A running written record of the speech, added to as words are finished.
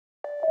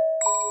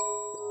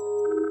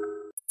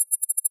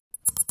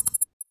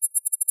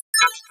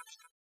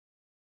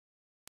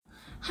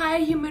Hi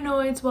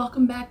humanoids,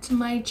 welcome back to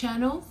my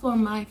channel for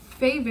my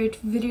favorite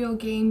video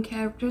game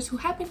characters who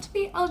happen to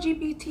be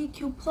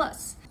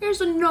LGBTQ+.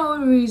 There's no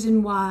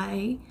reason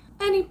why,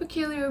 any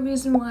peculiar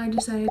reason why I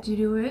decided to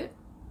do it.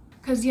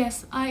 Because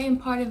yes, I am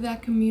part of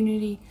that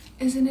community.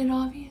 Isn't it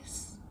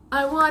obvious?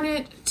 I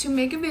wanted to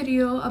make a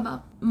video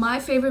about my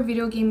favorite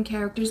video game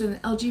characters in the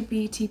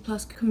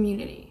LGBT+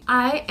 community.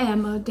 I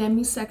am a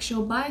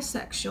demisexual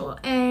bisexual,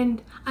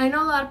 and I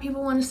know a lot of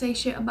people want to say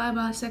shit about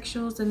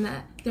bisexuals and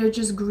that they're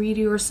just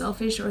greedy or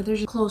selfish, or they're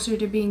just closer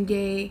to being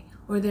gay,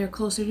 or they're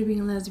closer to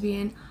being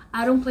lesbian.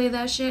 I don't play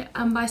that shit.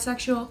 I'm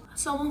bisexual.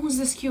 Someone who's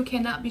this cute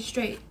cannot be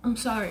straight. I'm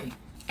sorry.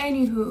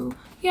 Anywho,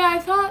 yeah, I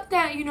thought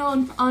that, in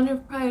honor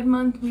of Pride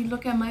Month, we'd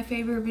look at my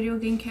favorite video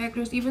game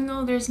characters, even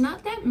though there's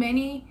not that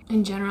many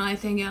in general, I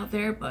think, out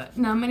there, but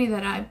not many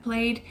that I've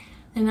played.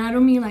 And I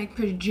don't mean like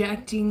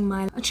projecting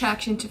my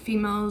attraction to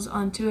females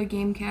onto a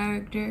game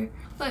character,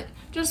 but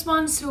just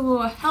ones who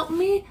will help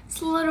me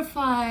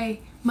solidify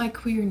my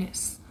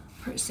queerness,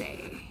 per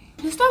se.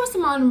 Let's start with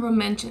some honorable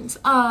mentions.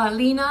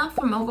 Lena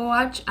from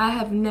Overwatch. I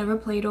have never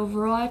played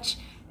Overwatch.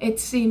 It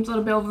seems a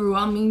little bit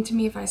overwhelming to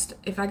me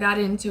if I got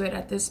into it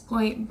at this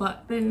point,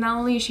 but not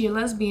only is she a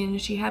lesbian,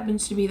 she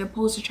happens to be the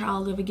poster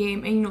child of a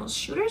game, and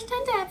shooters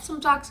tend to have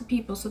some toxic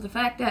people, so the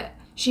fact that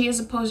she is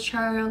a poster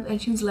child and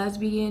she's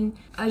lesbian,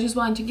 I just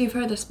wanted to give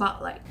her the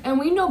spotlight. And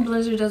we know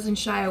Blizzard doesn't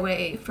shy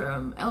away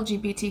from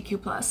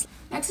LGBTQ+.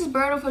 Next is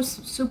Birdo from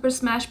Super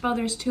Smash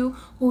Bros. 2,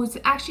 who is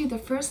actually the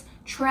first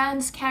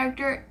trans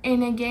character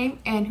in a game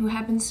and who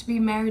happens to be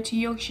married to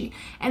Yoshi.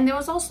 And there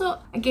was also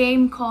a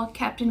game called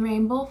Captain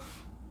Rainbow,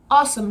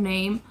 awesome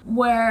name,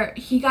 where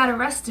he got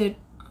arrested.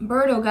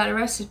 Birdo got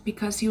arrested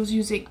because he was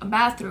using a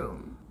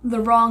bathroom, the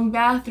wrong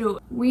bathroom.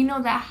 We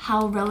know that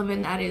how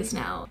relevant that is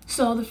now.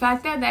 So the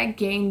fact that that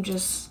game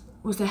just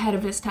was ahead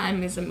of its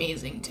time is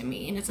amazing to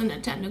me, and it's a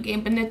Nintendo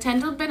game, but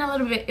Nintendo's been a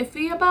little bit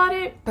iffy about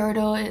it.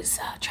 Birdo is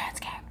a trans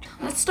character.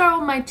 Let's start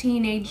with my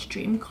teenage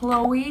dream,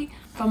 Chloe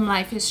from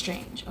Life is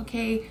Strange,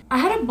 okay? I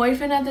had a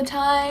boyfriend at the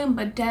time,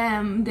 but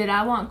damn, did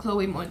I want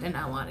Chloe more than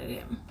I wanted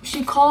him.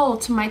 She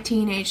called to my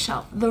teenage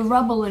self, the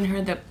rebel in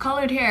her, the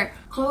colored hair.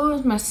 Chloe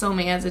was my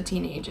soulmate as a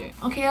teenager.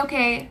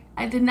 Okay,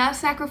 I did not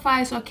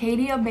sacrifice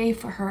Arcadia Bay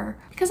for her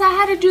because I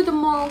had to do the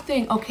moral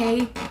thing,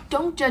 okay?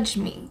 Don't judge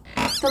me.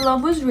 The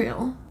love was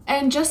real.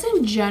 And just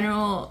in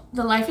general,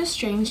 the Life is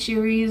Strange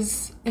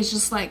series is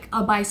just like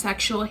a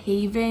bisexual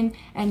haven,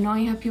 and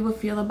knowing how people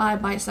feel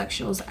about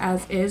bisexuals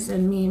as is,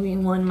 and me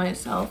being one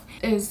myself,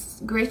 is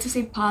great to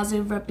see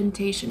positive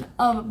representation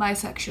of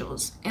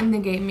bisexuals in the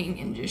gaming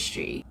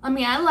industry. I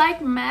mean, I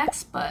like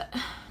Max, but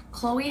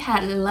Chloe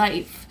had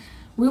life.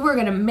 We were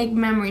gonna make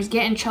memories,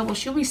 get in trouble.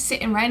 She'll be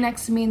sitting right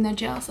next to me in the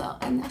jail cell,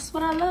 and that's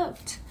what I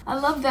loved. I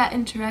love that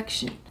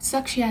interaction.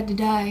 Sucks she had to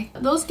die.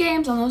 Those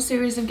games on those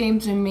series of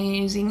games are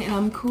amazing,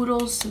 and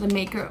kudos to the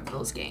maker of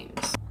those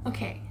games.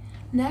 Okay,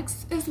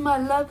 next is my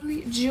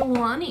lovely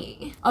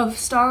Giovanni of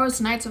Star Wars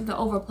Knights of the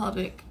Old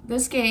Republic.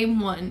 This game,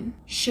 1,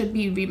 should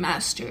be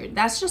remastered.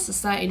 That's just a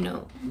side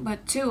note.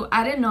 But 2,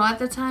 I didn't know at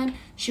the time,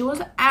 she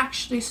was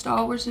actually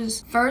Star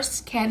Wars'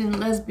 first canon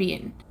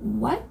lesbian.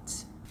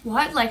 What?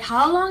 Like,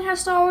 how long has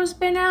Star Wars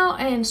been out?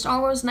 And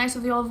Star Wars Knights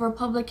of the Old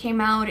Republic came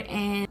out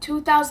in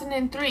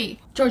 2003.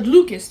 George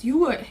Lucas,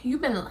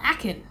 you've been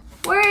lacking.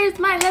 Where is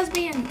my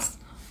lesbians?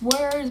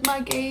 Where is my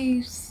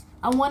gays?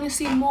 I want to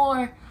see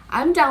more.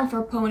 I'm down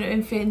for Pono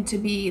and Finn to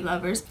be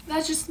lovers.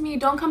 That's just me.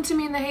 Don't come to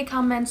me in the hate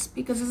comments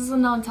because this is a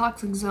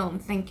non-toxic zone.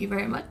 Thank you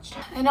very much.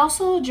 And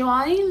also,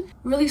 Giovanni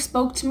really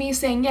spoke to me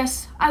saying,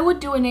 yes, I would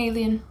do an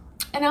alien.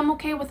 And I'm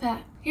okay with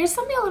that. Here's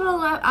something a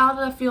little out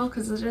of the field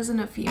because it isn't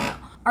a female.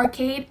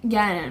 Arcade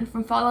Gannon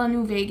from Fallout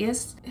New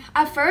Vegas.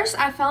 At first,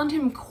 I found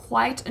him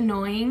quite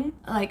annoying.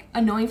 Like,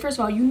 annoying, first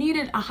of all, you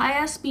needed a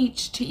high-ass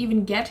speech to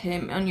even get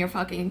him on your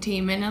fucking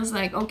team. And I was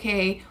like,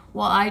 okay,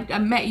 well, I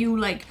met you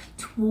like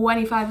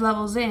 25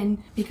 levels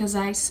in because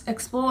I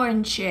explore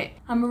and shit.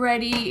 I'm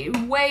already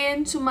way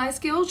into my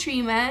skill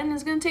tree, man.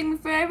 It's gonna take me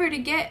forever to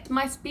get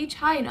my speech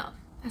high enough.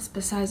 That's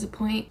besides the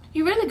point.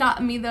 He really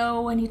got me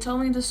though when he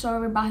told me the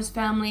story about his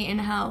family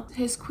and how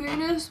his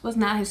queerness was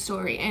not his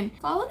story. And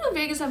Fallout New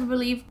Vegas, I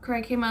believe,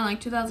 correct, came out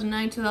like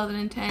 2009,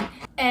 2010.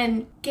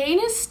 And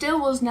gayness still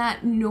was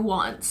not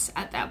nuanced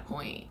at that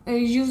point.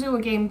 It was usually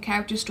with game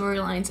character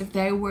storylines if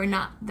they were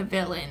not the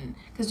villain.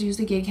 Because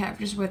usually gay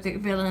characters were the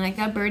villain. Like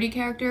that Birdie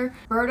character,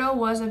 Birdo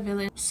was a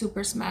villain.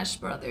 Super Smash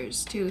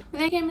Bros. 2. But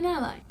they came an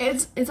ally.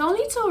 It's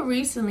only till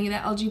recently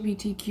that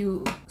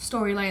LGBTQ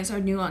storylines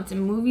are nuanced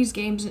in movies,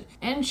 games,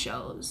 and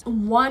shows.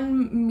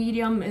 One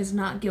medium is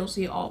not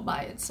guilty all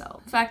by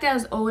itself. The fact that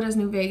as old as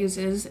New Vegas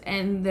is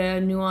and the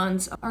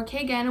nuance,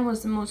 Arcade Gannon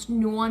was the most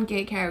nuanced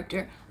gay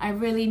character I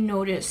really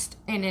noticed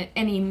in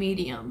any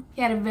medium.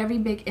 He had a very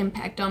big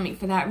impact on me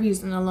for that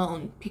reason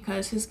alone,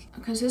 because his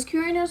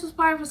queerness was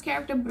part of his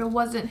character, but it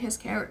wasn't his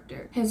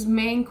character. His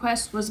main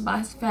quest was about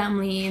his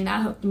family, and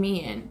that hooked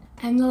me in.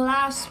 And the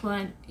last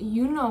one,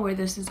 you know where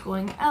this is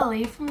going,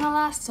 Ellie from The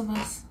Last of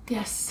Us.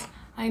 Yes,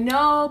 I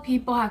know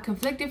people have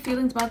conflicted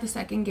feelings about the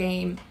second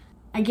game.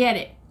 I get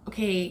it,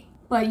 okay?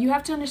 But you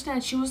have to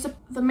understand, she was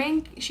the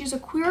main, she's a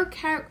queer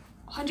character,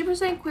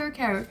 100% queer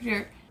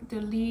character, the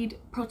lead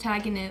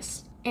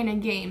protagonist in a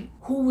game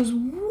who was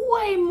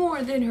way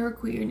more than her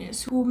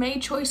queerness, who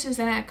made choices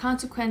and had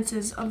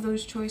consequences of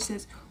those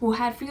choices, who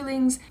had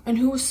feelings and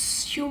who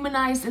was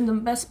humanized in the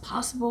best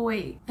possible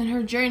way in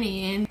her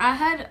journey. And I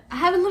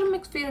have a little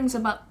mixed feelings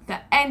about the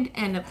end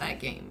of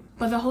that game.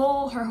 But her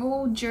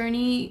whole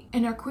journey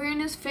and her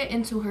queerness fit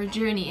into her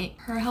journey.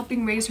 Her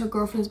helping raise her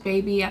girlfriend's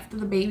baby after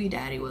the baby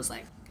daddy was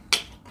like.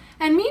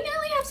 And me and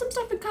Ellie have some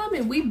stuff in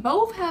common. We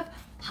both have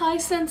high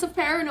sense of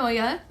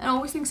paranoia and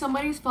always think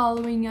somebody's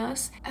following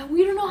us, and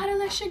we don't know how to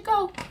let shit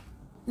go.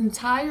 The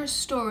entire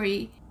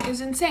story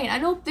is insane. I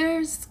know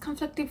there's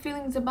conflicting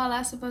feelings about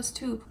Last of Us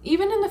 2.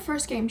 Even in the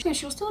first game,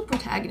 she was still a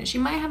protagonist. She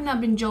might have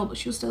not been Joel, but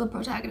she was still a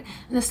protagonist.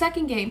 In the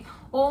second game,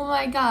 oh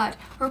my god,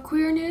 her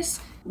queerness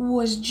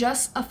was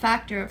just a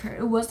factor of her.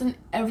 It wasn't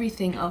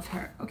everything of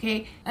her,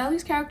 okay?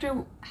 Ellie's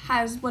character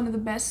has one of the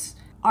best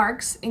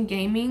arcs in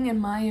gaming, in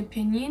my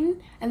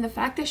opinion, and the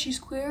fact that she's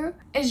queer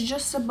is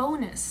just a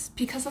bonus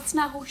because that's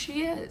not who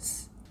she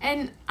is.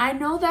 And I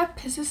know that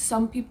pisses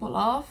some people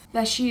off,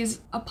 that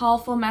she's a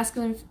powerful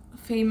masculine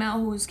female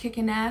who is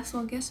kicking ass.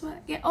 Well, guess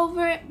what? Get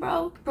over it,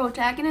 bro.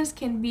 Protagonists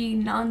can be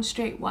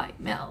non-straight white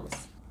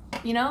males,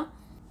 you know?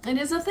 It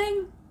is a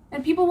thing,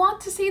 and people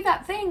want to see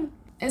that thing.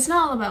 It's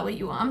not all about what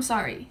you want. I'm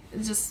sorry.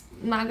 It's just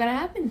not gonna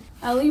happen.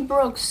 Ellie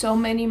broke so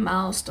many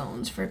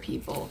milestones for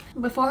people.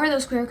 Before her,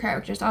 those queer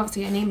characters,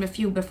 obviously I named a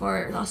few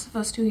before Last of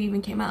Us 2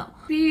 even came out.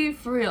 Be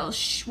for real,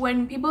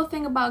 when people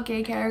think about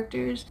gay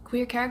characters,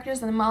 queer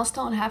characters, and the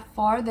milestone, how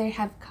far they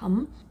have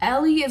come,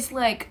 Ellie is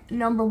like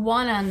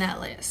 #1 on that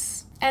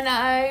list. And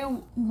I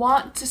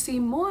want to see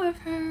more of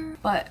her,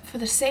 but for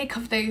the sake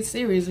of the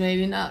series,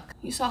 maybe not.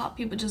 You saw how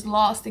people just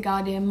lost their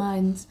goddamn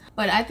minds.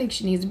 But I think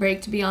she needs a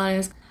break, to be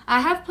honest.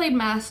 I have played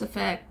Mass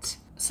Effect,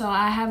 so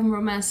I haven't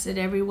romanced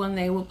everyone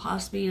they will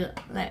possibly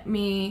let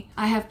me.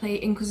 I have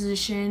played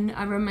Inquisition.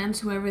 I romance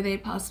whoever they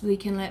possibly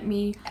can let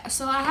me.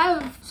 So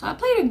I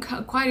played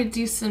quite a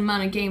decent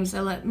amount of games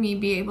that let me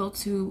be able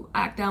to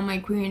act out my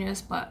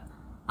queerness, but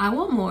I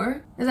want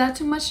more. Is that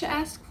too much to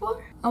ask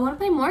for? I want to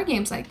play more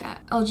games like that.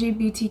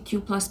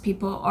 LGBTQ plus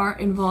people are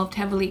involved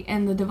heavily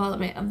in the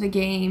development of the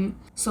game,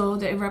 so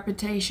the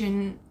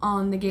reputation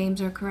on the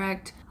games are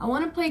correct. I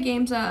want to play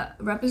games that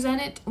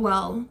represent it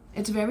well.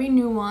 It's very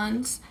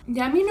nuanced.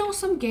 Let me know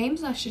some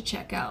games I should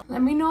check out.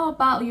 Let me know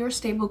about your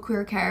stable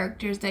queer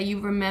characters that you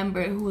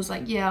remember who was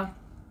like, yeah,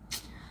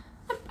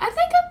 I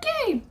think I'm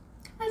gay.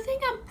 I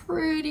think I'm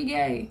pretty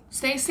gay.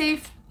 Stay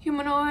safe,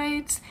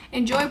 humanoids.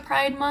 Enjoy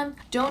Pride Month.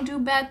 Don't do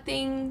bad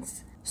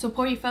things.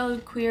 Support your fellow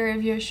queer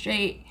if you're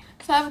straight.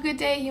 So have a good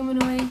day,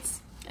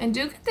 humanoids. And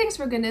do good things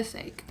for goodness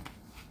sake.